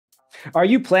Are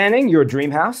you planning your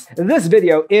dream house? This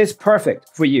video is perfect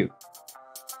for you.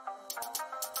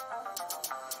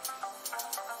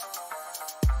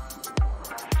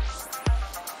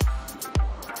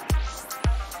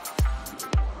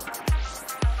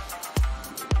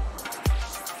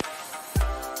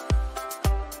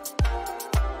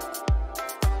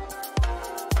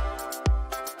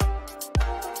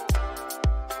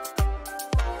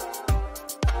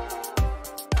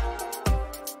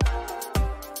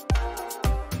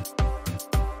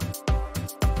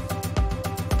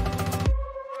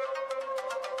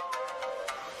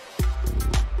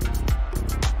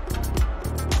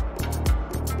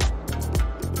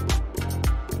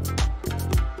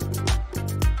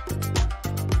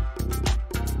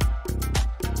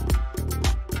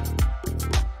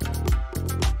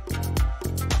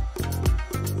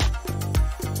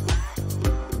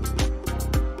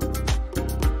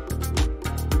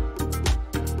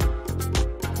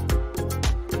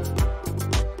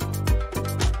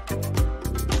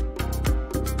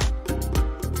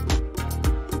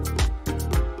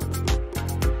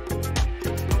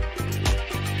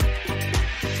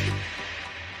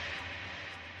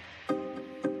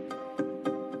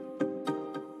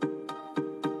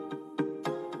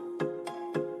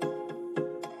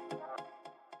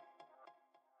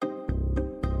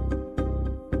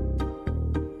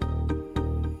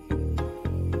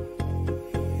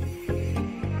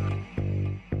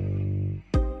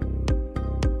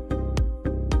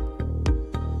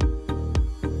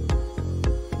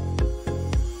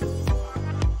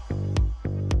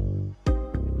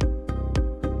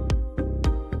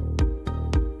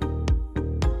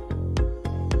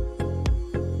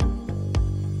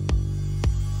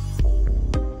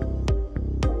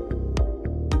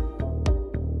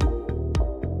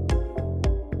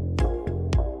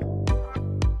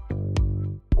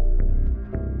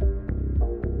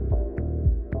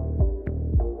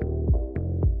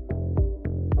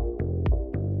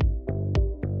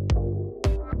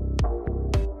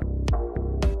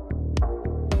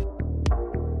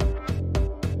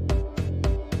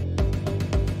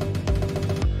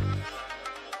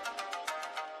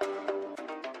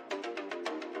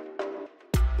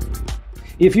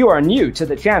 If you are new to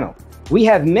the channel, we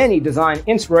have many design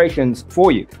inspirations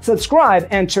for you. Subscribe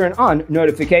and turn on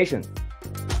notifications.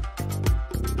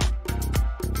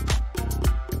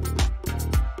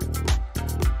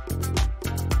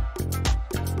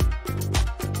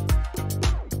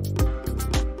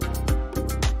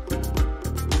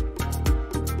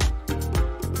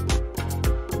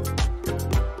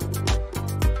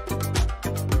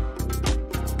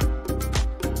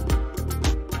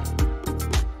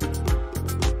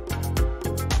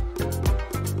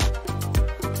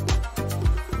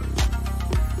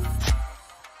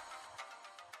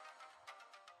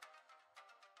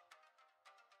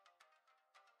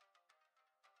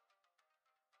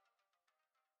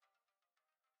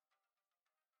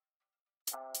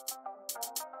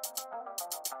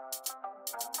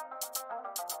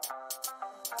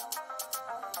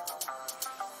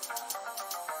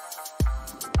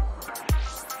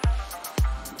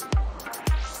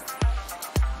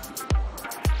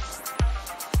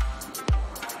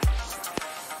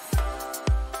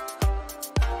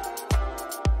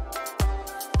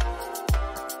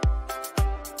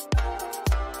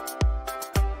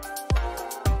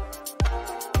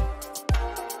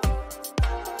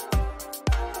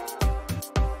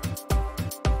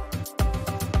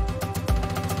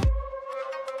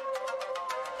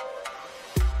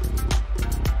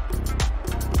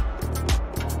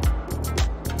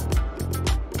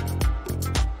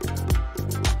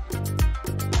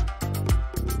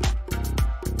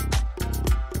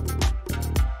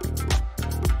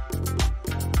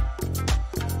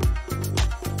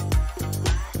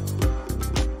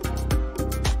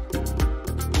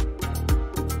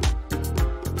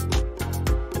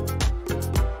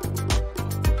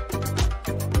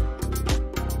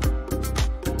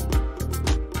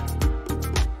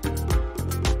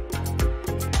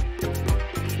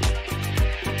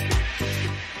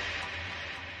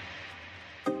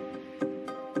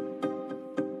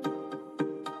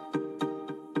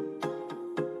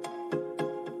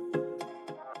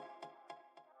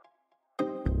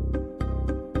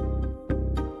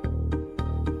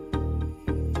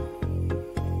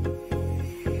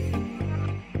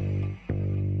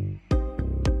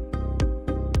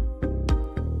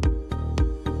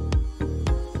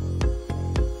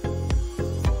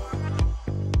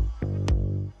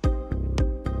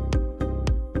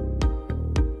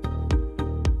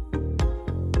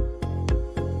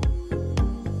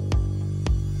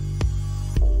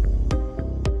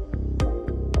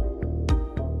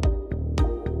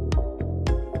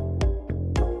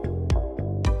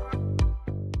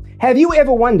 Have you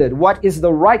ever wondered what is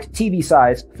the right TV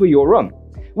size for your room?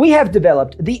 We have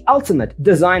developed the ultimate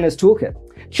designer's toolkit.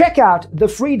 Check out the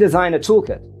free designer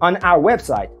toolkit on our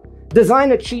website,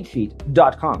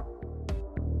 designercheatsheet.com.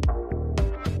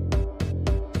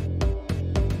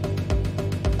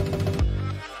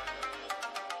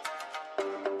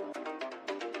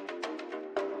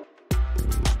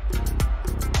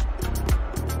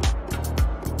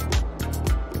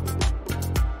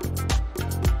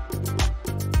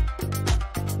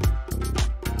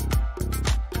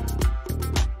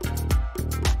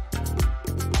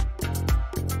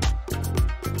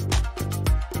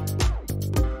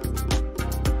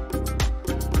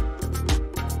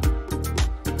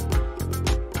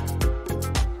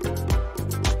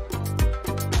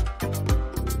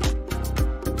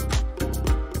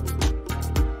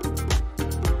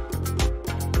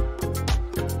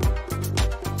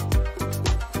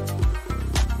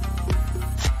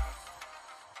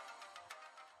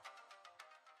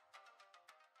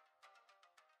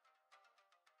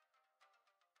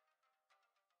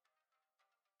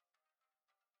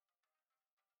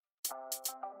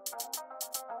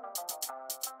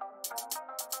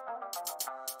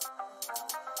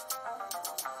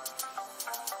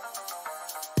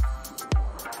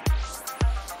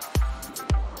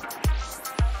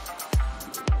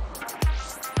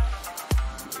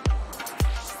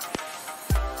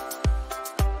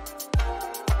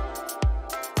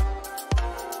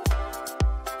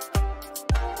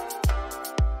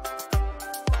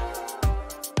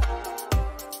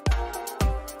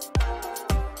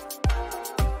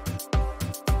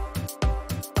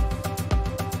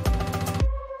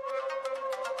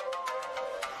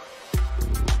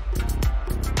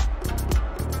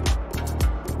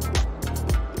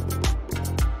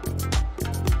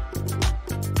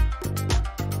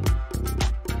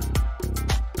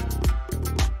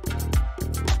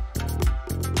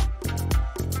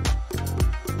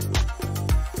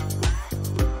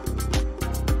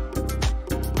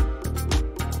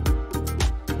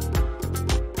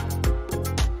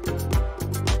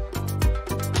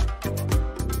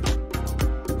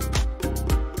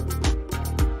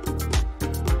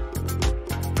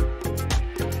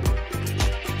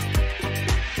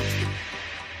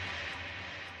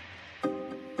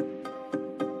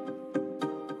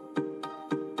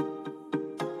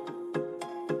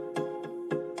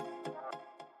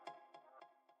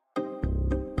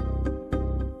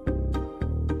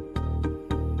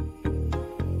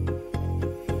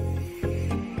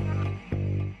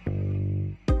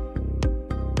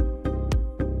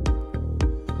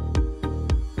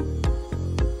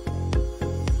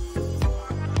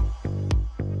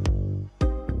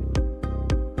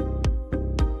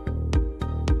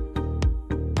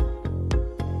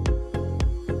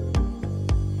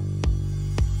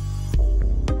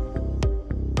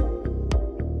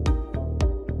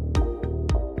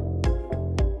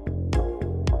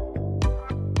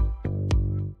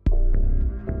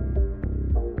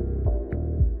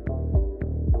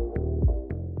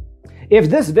 If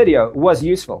this video was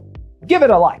useful, give it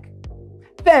a like.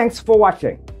 Thanks for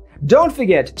watching. Don't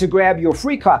forget to grab your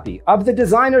free copy of the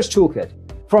Designer's Toolkit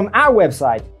from our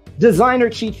website,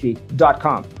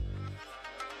 designercheatsheet.com.